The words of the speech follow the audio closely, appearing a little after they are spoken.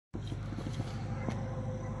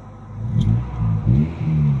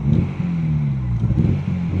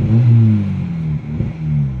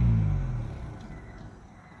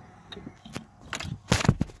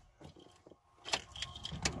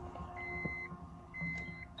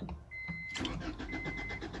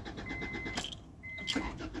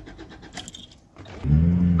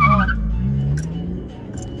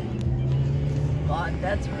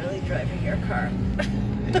driving your car.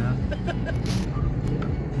 Yeah.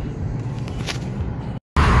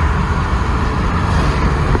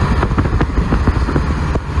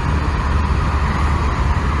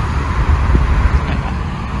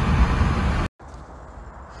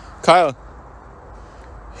 Kyle.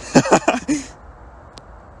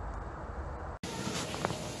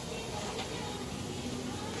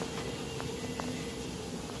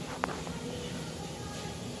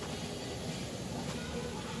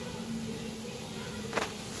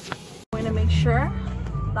 I'm going to make sure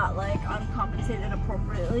that like I'm compensated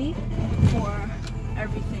appropriately for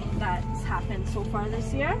everything that's happened so far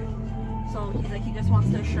this year. So he's like, he just wants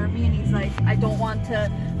to assure me, and he's like, I don't want to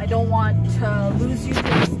lose you to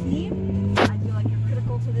this team. I feel like you're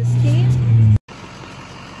critical to this team.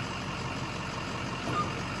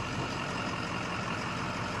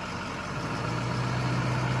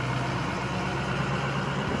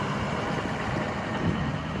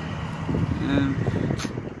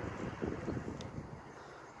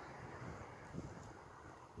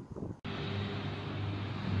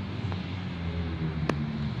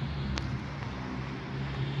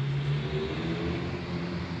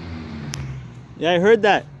 Yeah, I heard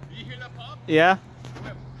that. Did you hear that pop? Yeah.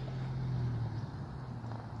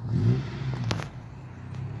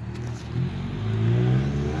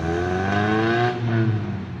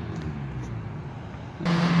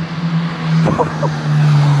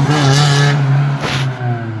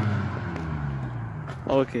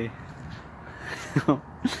 Okay.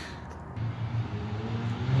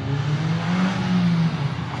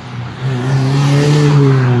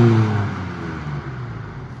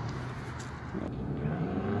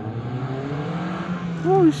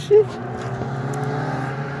 Oh shit.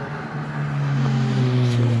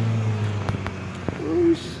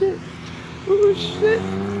 Oh shit. Oh shit.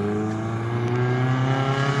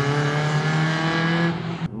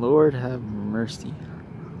 Lord have mercy.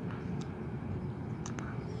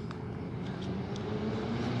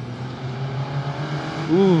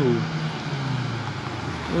 Ooh.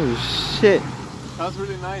 Oh shit. That was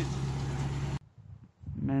really nice.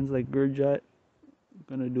 Man's like Gurjat.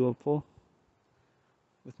 Gonna do a pull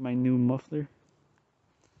with my new muffler.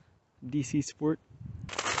 DC Sport.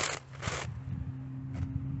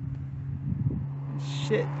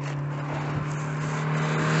 Shit.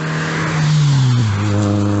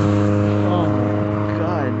 Oh my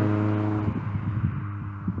god.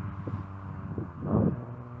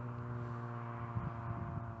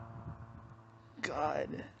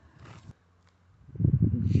 God.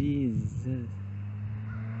 Jesus.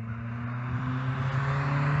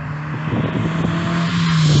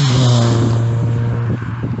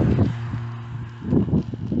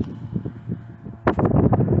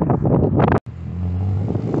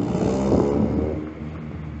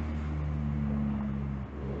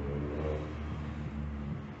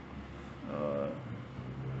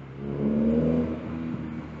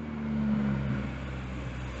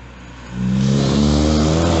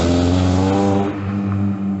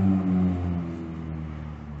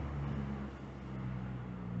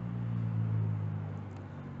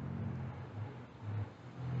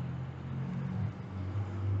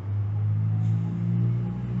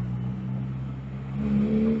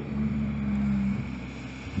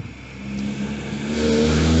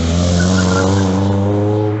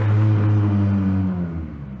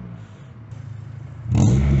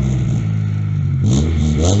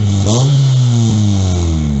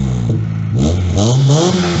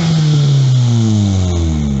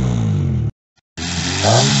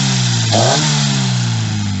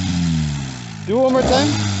 Do it one more time.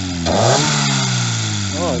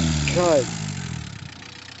 Oh god.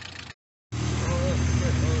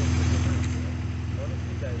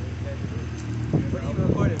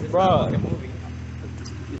 Bro.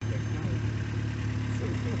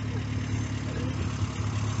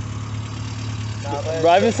 Bro,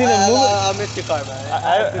 I haven't seen a movie. I missed your car, man.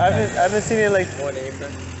 I haven't seen it like. Whatever.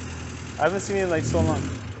 I haven't seen it like so long.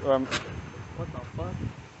 What the fuck?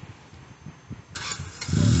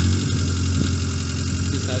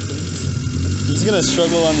 He's gonna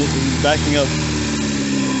struggle on this backing up.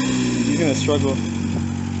 He's gonna struggle.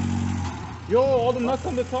 Yo, all the nuts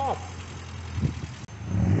on the top.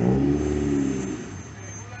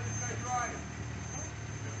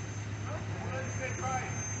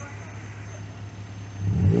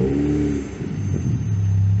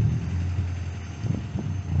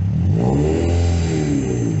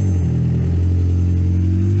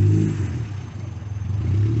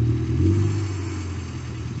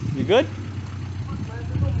 You good?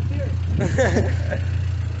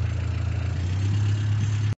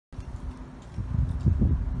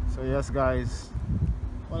 So yes guys,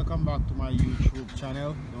 Welcome back to my YouTube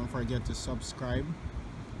channel. Don't forget to subscribe,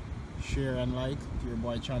 share and like to your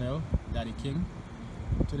boy channel, Daddy King.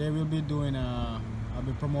 Today we'll be doing I'll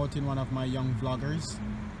be promoting one of my young vloggers,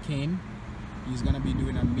 Kane. He's gonna be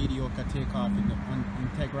doing a mediocre takeoff in the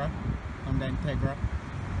Integra, Honda Integra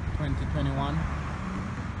 2021,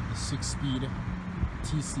 the 6-speed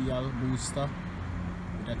TCL booster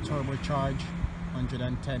with a turbocharged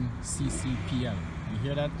 110 cc PL. You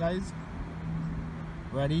hear that, guys?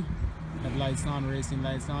 Ready? Headlights on, racing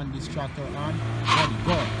lights on, distractor on. Ready,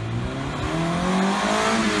 go!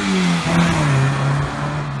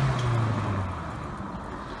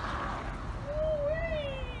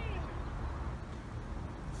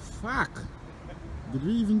 Fuck! Did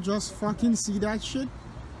we even just fucking see that shit?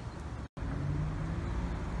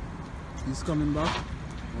 He's coming back.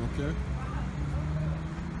 Okay.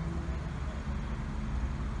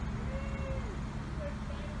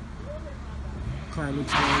 Car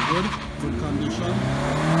looks very good condition.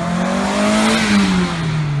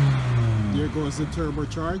 There goes the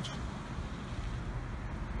turbocharge.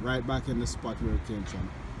 Right back in the spot where it came from.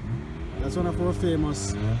 That's one of our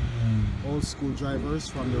famous old school drivers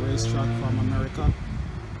from the racetrack from America.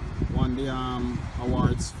 Won the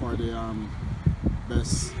awards for the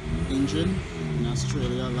best engine in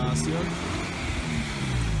Australia last year.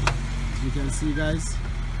 As you can see, guys.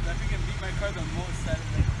 I think I beat my car the most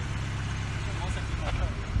Saturday.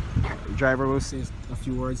 The driver will say a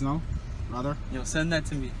few words now, brother. Yo, send that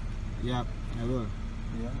to me. Yeah, I will.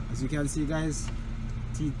 Yeah. As you can see, guys,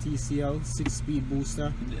 TCL 6-speed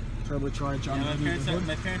booster, turbocharged on the hood.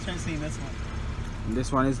 My parents aren't seeing this one. And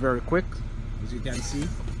this one is very quick, as you can see.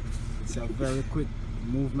 It's a very quick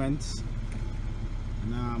movement.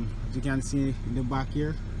 And as you can see in the back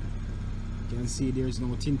here, you can see there's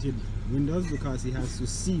no tinted windows because he has to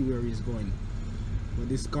see where he's going. But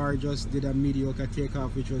this car just did a mediocre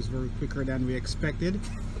takeoff, which was very quicker than we expected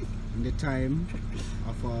in the time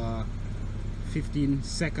of 15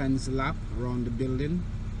 seconds lap around the building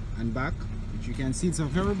and back. Which you can see it's a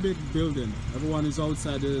very big building. Everyone is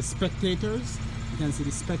outside. The spectators, you can see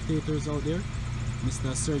the spectators out there.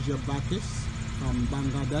 Mr. Sergio Baptist from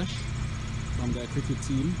Bangladesh, from the cricket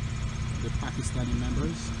team, the Pakistani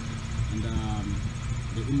members, and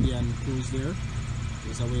the Indian crews there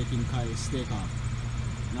is awaiting Kyle's takeoff.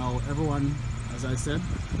 Now everyone, as I said,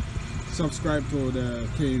 subscribe to the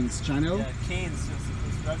Kane's channel. Yeah, Kane's.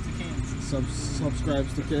 Subscribe to Kane's.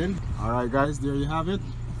 Subscribes to Kane. Alright guys, there you have it.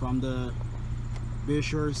 From the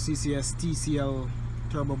Bayshore CCS TCL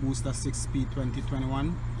Turbo Booster 6-speed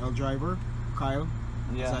 2021 L driver, Kyle.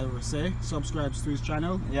 Yeah. As I would say, subscribes to his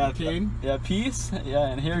channel. Yeah, Kane. Yeah, peace. Yeah,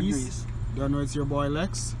 and hair grease. Don't know it's your boy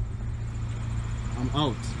Lex. I'm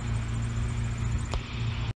out.